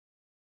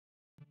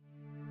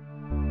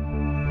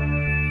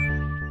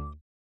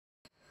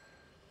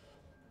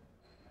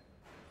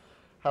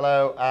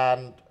Hello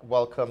and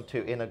welcome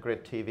to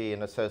InnoGrid TV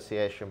in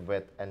association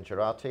with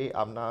Engerati.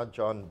 I'm now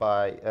joined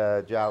by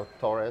Joao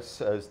Torres,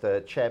 who's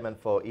the chairman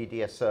for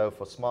EDSO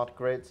for Smart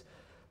Grids,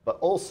 but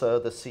also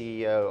the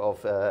CEO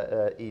of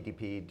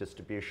EDP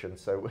Distribution.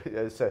 So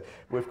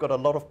we've got a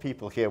lot of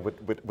people here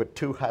with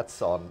two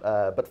hats on.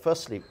 But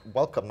firstly,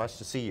 welcome, nice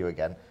to see you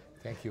again.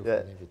 Thank you for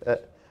the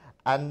invitation.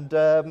 And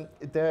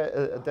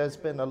there's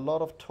been a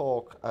lot of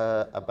talk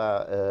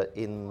about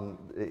in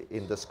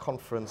this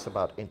conference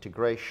about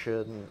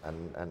integration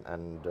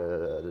and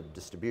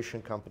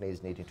distribution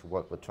companies needing to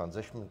work with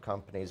transition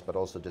companies, but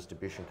also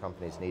distribution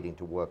companies needing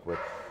to work with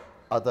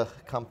other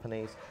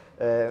companies.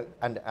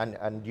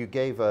 And you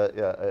gave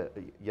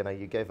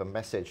a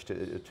message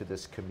to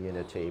this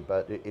community,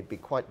 but it'd be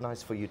quite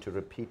nice for you to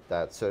repeat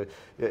that. So,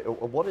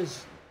 what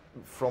is,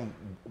 from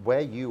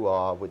where you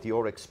are with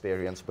your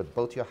experience, with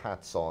both your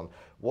hats on,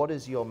 what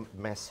is your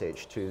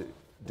message to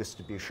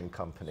distribution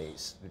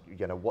companies?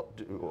 You know,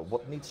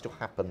 what needs to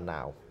happen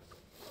now?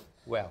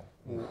 Well,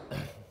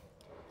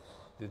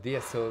 the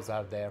DSOs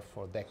are there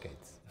for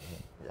decades.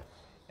 Yeah.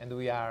 And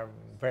we are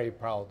very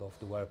proud of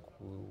the work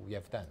we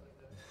have done,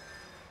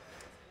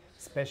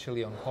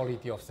 especially on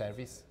quality of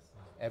service.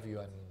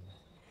 Everyone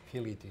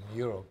feel it in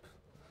Europe.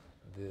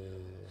 The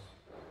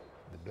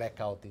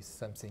blackout is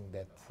something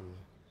that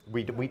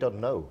we don't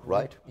know,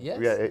 right? Yes.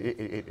 Yeah.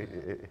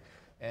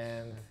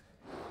 And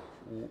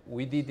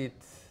we did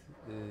it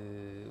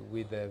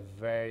with a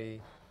very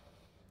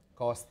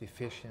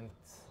cost-efficient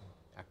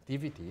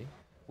activity.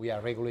 We are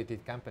a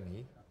regulated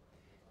company,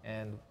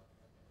 and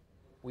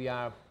we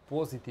are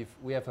positive.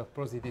 We have a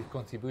positive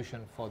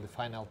contribution for the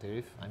final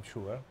tariff, I'm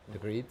sure. The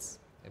grids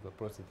have a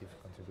positive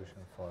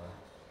contribution for,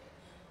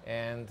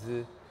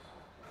 and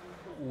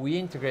we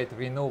integrate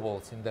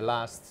renewables in the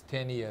last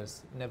 10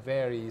 years in a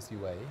very easy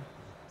way.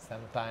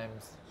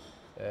 Sometimes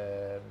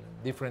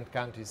different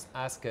countries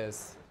ask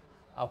us,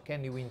 how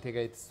can you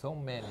integrate so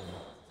many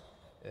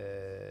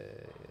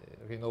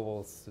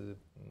renewables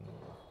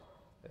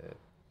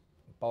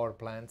power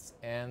plants,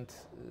 and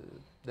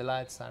the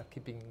lights are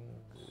keeping...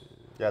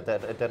 Yeah,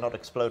 they're not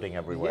exploding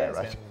everywhere,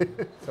 yes,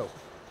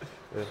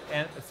 right?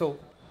 And so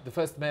the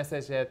first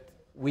message that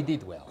we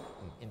did well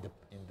in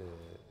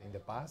the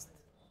past,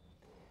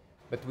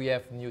 but we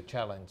have new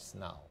challenges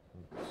now.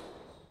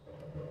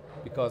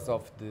 Because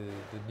of the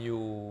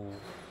new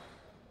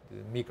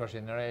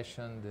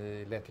microgeneration,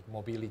 the electric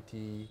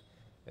mobility,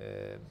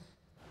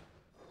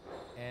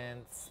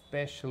 and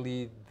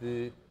especially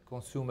the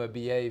consumer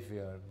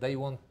behavior. They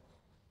want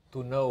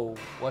to know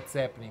what's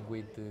happening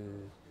with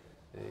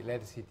the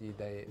electricity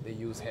they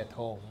use at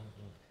home.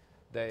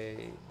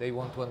 They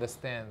want to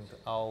understand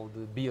how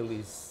the bill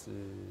is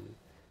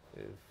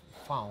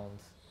found.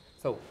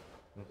 So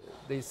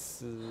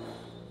this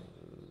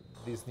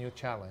new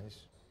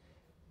challenge.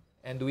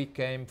 And we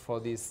came for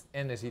this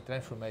energy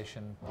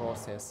transformation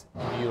process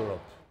in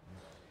Europe.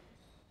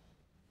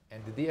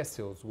 And the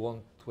DSOs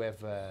want to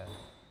have a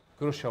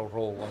crucial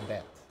role on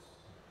that.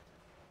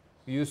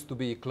 We used to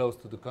be close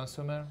to the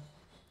consumer.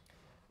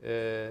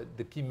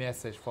 The key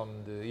message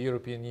from the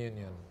European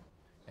Union,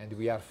 and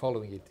we are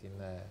following it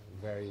in a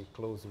very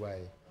close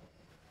way,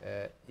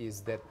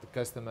 is that the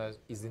customer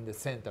is in the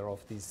center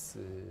of this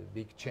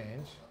big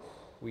change.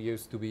 We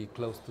used to be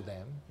close to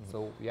them,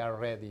 so we are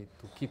ready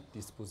to keep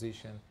this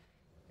position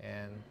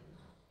and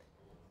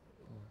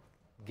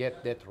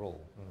get that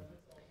role.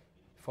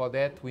 For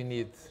that, we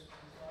need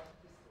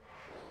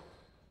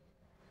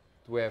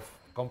to have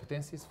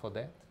competencies for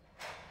that,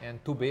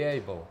 and to be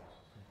able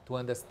to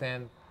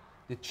understand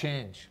the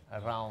change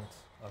around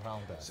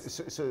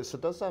us. So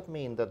does that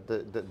mean that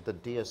the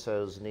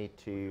DSOs need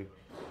to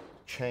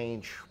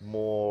change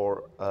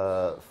more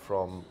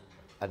from,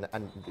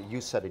 and you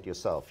said it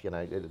yourself, you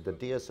know, the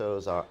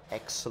DSOs are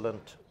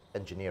excellent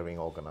engineering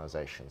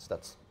organizations.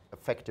 That's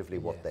effectively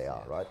what they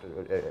are, right?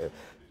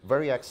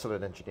 Very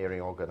excellent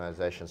engineering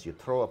organizations. You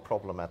throw a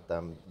problem at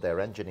them, they're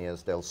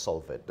engineers, they'll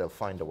solve it, they'll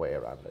find a way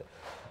around it.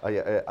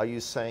 Are you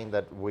saying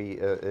that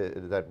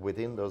that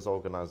within those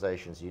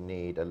organizations you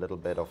need a little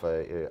bit of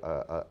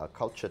a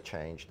culture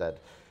change, that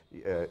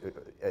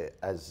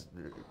as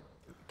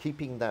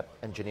keeping that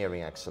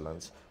engineering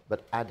excellence,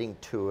 but adding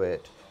to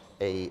it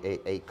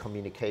a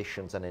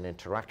communications and an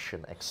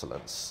interaction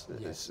excellence,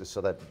 yes,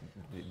 so that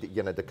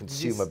the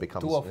consumer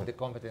becomes... Two of the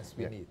competence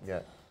we need.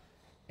 Yeah.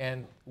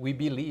 And we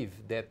believe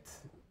that,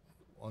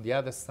 on the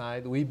other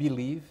side, we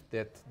believe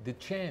that the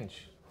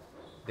change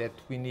that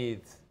we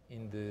need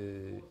in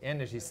the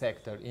energy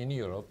sector in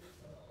Europe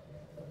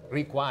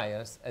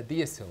requires a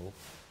DSO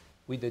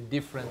with a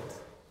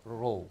different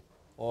role,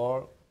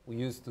 or we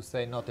used to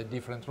say not a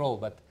different role,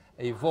 but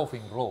an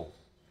evolving role.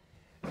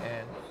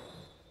 And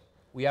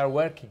we are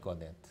working on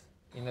that.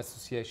 In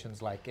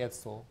associations like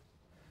EDSO,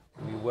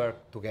 we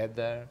work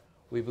together,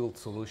 we build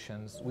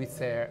solutions, we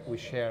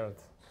shared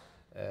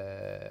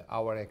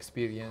our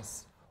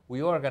experience.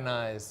 We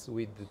organize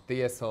with the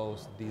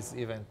DSOs these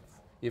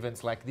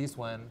events like this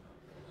one,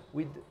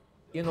 with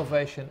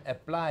innovation,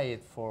 apply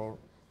it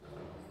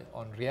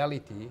on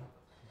reality,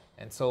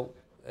 and so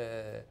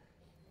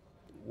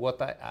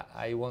what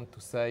I want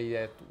to say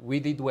that we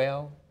did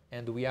well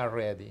and we are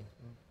ready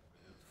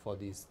for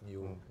this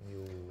new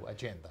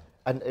agenda.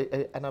 And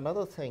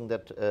another thing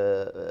that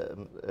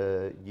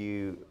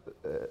you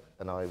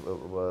and I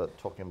were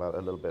talking about a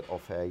little bit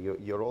off air,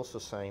 you're also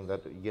saying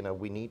that, you know,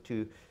 we need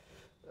to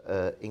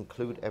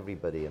include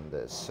everybody in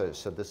this.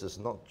 So this is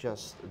not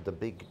just the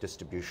big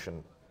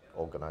distribution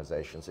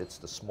organizations, it's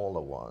the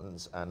smaller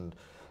ones. And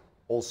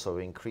also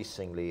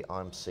increasingly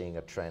I'm seeing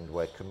a trend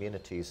where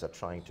communities are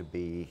trying to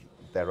be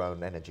their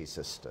own energy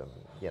system,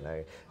 you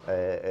know.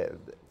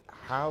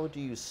 How do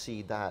you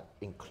see that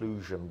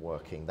inclusion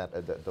working,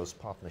 those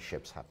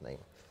partnerships happening?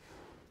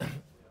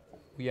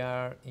 We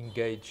are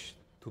engaged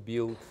to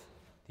build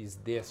this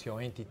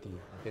DSO entity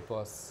that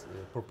was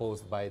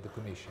proposed by the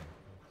Commission.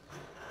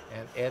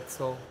 And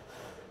EDSO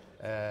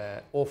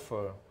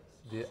offer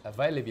the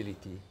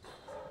availability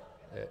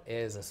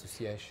as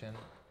association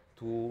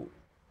to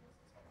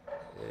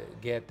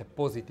get a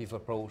positive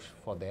approach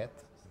for that.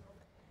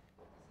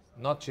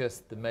 Not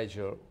just the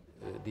major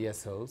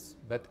DSOs,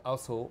 but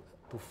also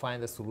to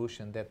find a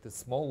solution that the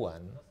small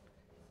one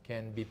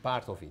can be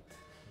part of it.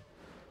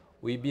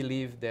 We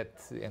believe that,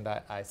 and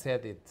I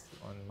said it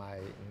on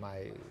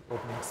my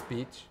opening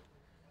speech,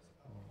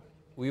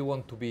 we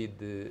want to be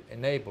the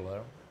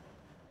enabler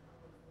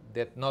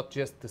that not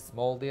just the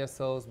small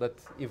DSOs, but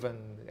even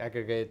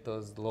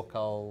aggregators,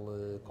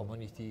 local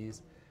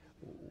communities,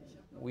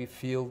 we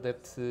feel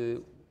that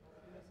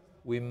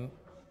we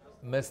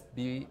must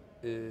be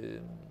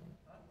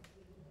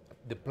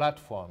the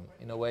platform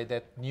in a way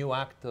that new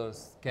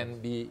actors can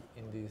be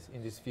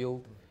in this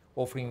field,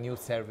 offering new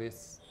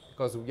service,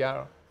 because we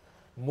are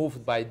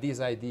moved by this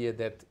idea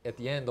that at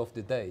the end of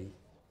the day,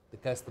 the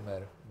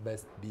customer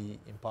must be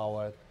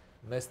empowered,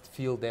 must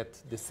feel that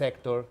the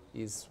sector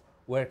is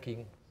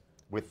working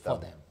with for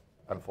them.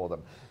 And for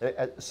them.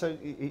 So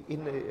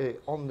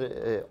on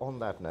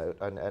that note,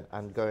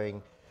 and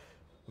going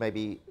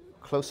maybe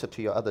closer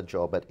to your other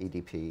job at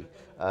EDP,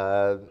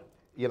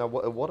 you know,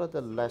 what are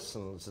the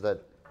lessons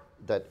that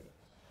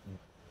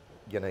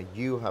you know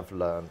you have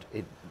learned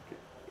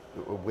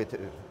with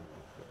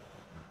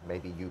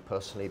maybe you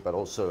personally, but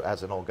also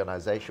as an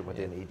organization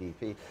within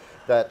EDP,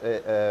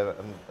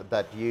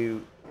 that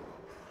you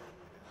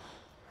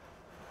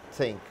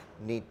think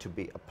need to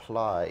be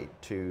applied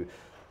to,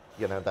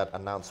 you know, that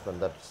announcement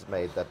that's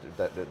made that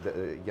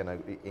you know,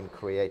 in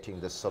creating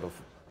this sort of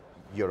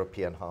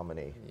European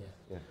harmony?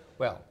 Yeah.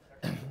 Well,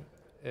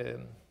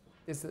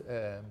 it's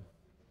a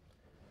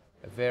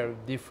very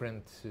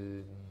different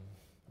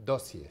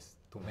dossiers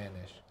to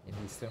manage in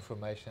this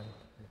transformation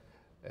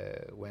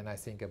when I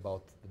think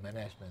about the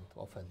management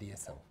of a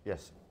DSO.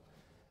 Yes.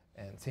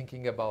 And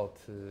thinking about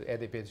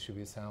EDP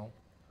Distribuicao,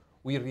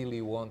 we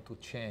really want to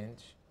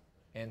change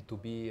and to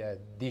be a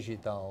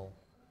digital,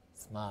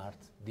 smart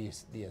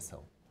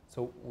DSO.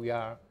 So we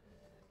are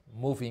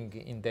moving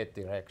in that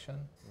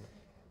direction.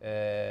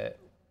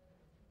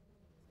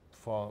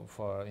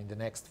 For in the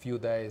next few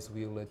days,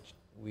 we'll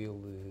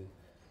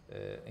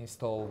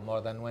install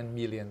more than 1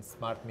 million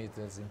smart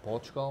meters in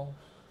Portugal,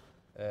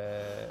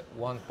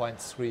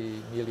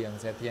 1.3 million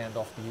at the end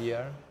of the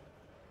year.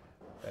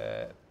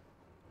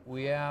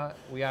 We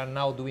are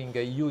now doing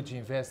a huge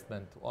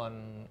investment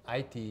on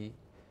IT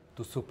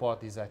to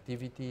support this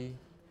activity,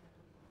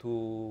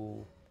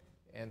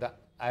 and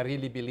I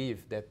really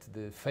believe that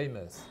the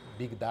famous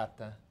big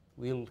data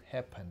will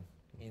happen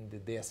in the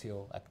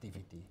DSO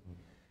activity.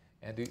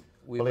 And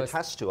well, it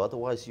has to,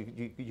 otherwise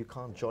you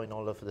can't join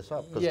all of this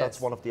up, because yes.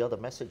 that's one of the other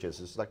messages.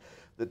 It's like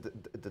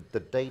the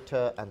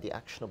data and the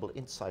actionable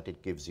insight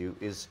it gives you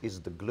is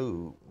the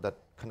glue that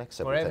connects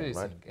everything,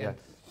 right? And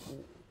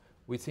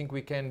we think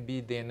we can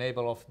be the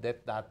enabler of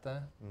that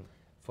data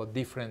for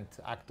different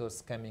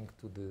actors coming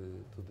to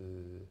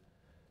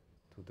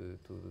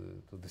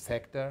the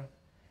sector,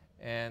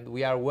 and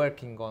we are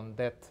working on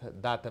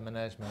that data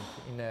management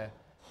in a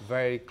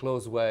very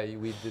close way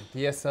with the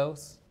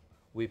DSOs.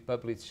 We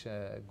published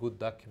a good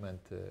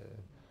document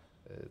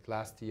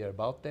last year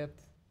about that.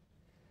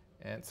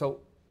 And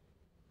so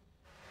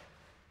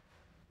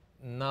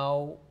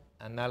now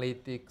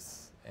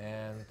analytics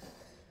and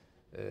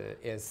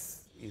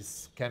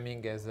is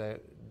coming as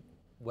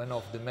one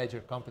of the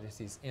major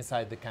competencies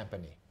inside the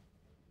company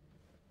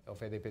of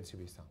EDP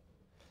Distribuicao.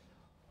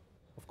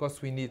 Of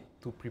course, we need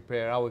to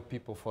prepare our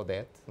people for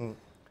that.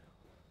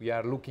 We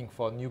are looking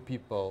for new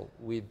people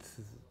with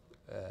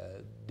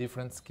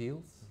different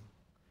skills.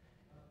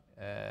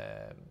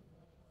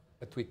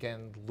 But we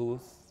can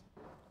lose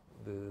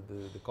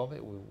the company.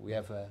 We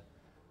have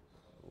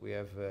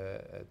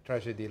a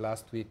tragedy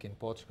last week in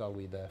Portugal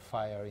with a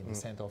fire in the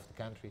center of the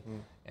country,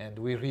 and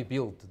we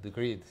rebuilt the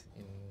grid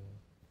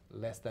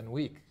in less than a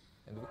week.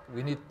 And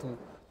we need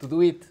to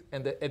do it,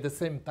 and at the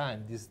same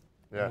time, these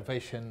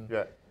innovation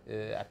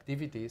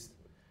activities.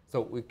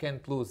 So we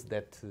can't lose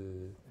that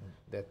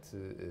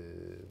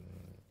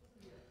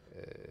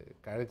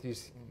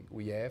characteristics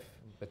we have.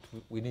 But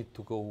we need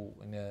to go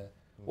and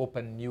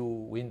open new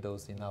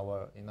windows in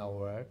our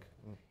work,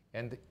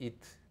 and it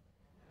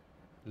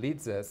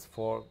leads us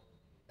for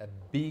a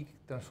big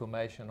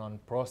transformation on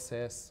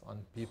process, on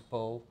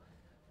people,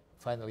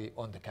 finally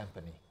on the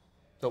company.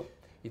 So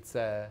it's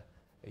a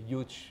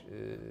huge.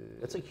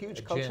 It's a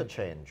huge culture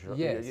change.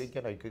 Yes,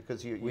 you know,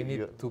 because we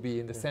need to be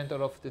in the center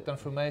of the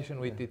transformation.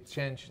 We need to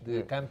change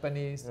the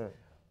companies. Yeah.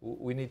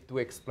 We need to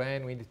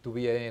explain. We need to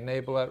be an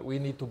enabler. We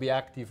need to be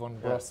active on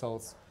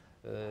Brussels,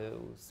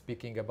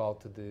 speaking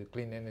about the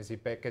clean energy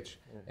package,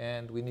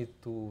 and we need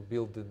to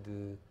build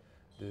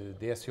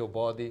the SEO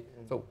body.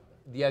 So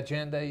the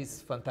agenda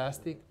is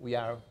fantastic. We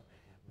are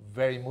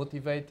very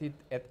motivated.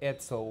 At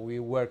EDSO, we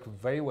work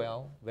very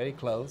well, very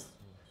close.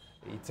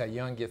 It's a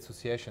young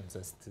association,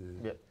 just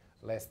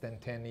less than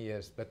 10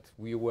 years, but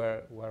we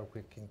were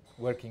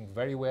working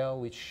very well.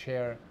 We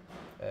share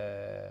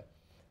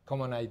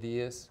common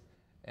ideas,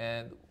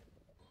 and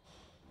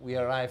we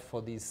arrived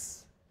for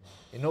this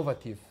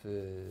innovative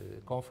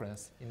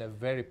conference in a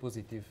very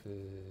positive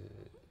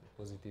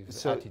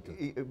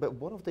attitude. But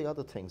one of the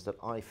other things that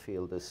I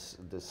feel this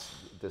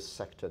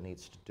sector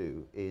needs to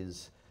do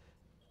is,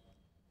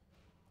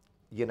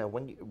 you know,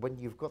 when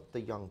you've got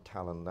the young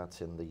talent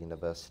that's in the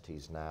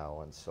universities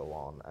now and so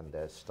on, and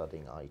they're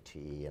studying IT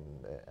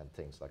and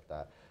things like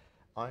that,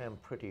 I am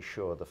pretty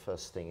sure the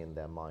first thing in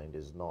their mind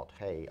is not,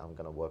 hey, I'm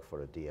going to work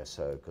for a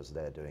DSO because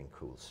they're doing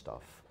cool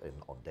stuff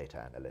on data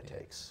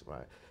analytics,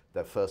 right?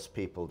 The first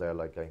people they're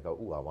like going,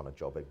 oh, I want a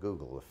job at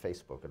Google or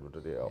Facebook and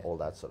all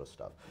that sort of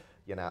stuff.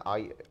 You know,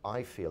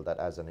 I feel that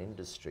as an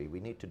industry,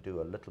 we need to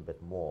do a little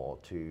bit more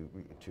to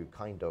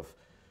kind of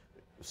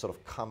sort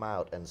of come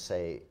out and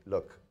say,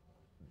 look,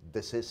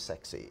 this is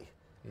sexy.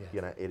 Yes.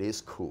 You know, it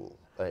is cool.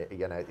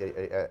 You know,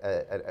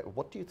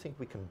 what do you think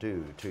we can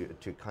do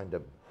to kind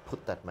of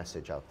put that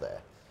message out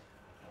there?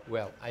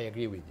 Well, I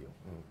agree with you.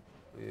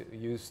 We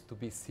used to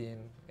be seen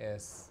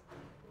as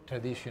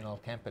traditional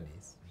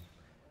companies.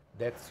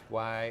 That's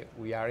why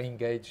we are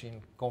engaged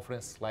in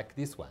conferences like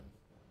this one.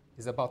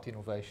 It's about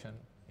innovation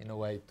in a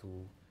way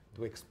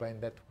to explain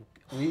that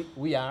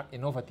we are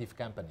innovative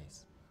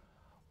companies.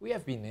 We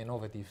have been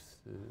innovative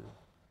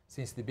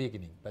since the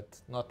beginning,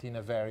 but not in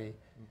a very,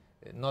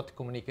 not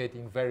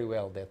communicating very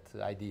well that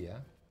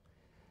idea.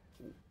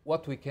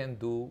 What we can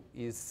do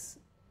is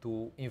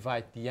to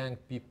invite the young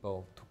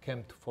people to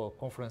come for a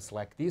conference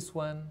like this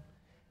one,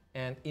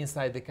 and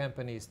inside the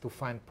companies to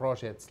find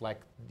projects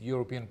like the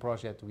European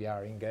project we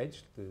are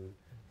engaged, the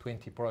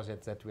 20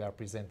 projects that we are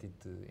presented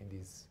in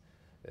this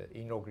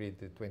InnoGrid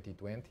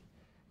 2020,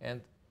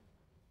 and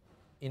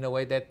in a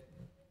way that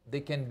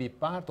they can be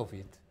part of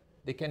it,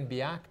 they can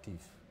be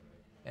active,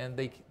 and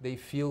they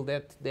feel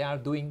that they are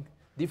doing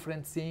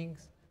different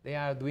things, they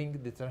are doing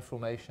the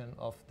transformation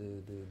of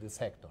the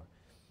sector.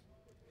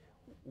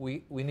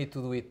 We need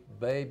to do it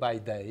day by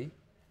day,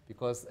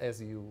 because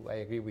I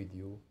agree with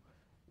you,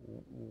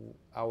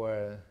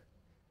 our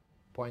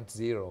point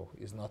zero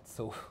is not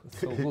so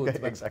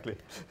good. Exactly.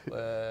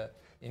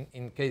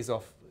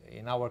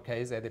 In our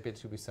case, EDP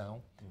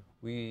Distribuicao,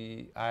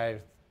 we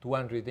hired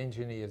 200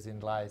 engineers in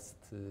the last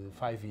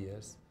 5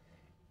 years,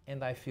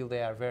 and I feel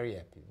they are very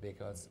happy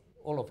because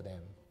all of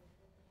them,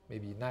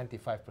 maybe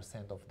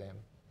 95% of them,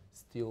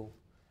 still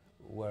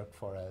work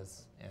for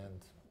us,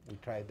 and we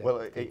try that.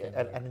 Well,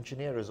 an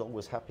engineer is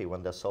always happy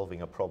when they're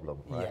solving a problem,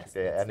 right? Yes,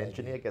 an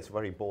engineer gets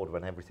very bored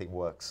when everything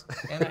works.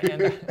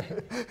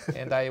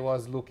 And I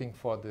was looking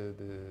for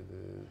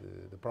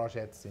the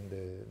projects in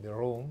the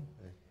room,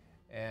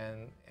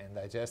 and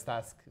I just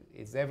asked,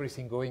 is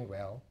everything going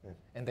well?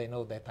 And they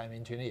know that I'm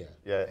engineer.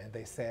 And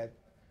they said,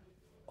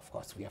 of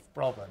course we have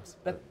problems,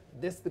 but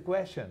that's the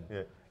question.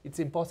 It's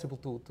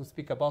impossible to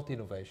speak about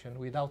innovation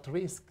without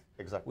risk,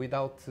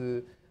 without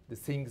the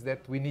things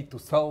that we need to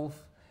solve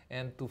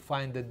and to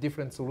find a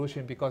different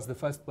solution because the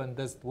first one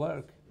doesn't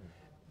work.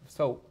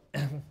 So,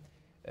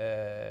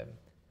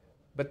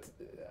 but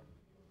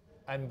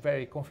I'm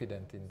very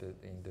confident in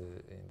the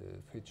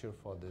future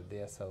for the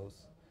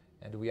DSOs,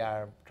 and we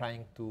are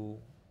trying to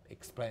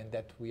explain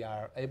that we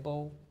are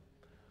able,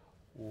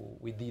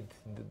 we did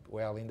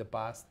well in the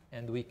past,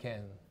 and we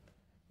can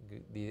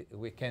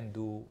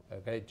do a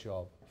great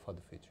job for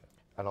the future.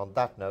 And on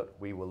that note,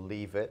 we will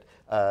leave it.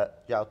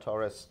 Joao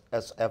Torres,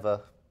 as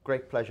ever,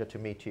 great pleasure to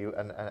meet you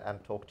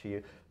and talk to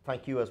you.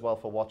 Thank you as well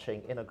for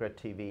watching InnoGrid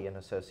TV in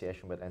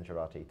association with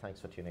Engerati. Thanks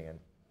for tuning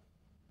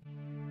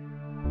in.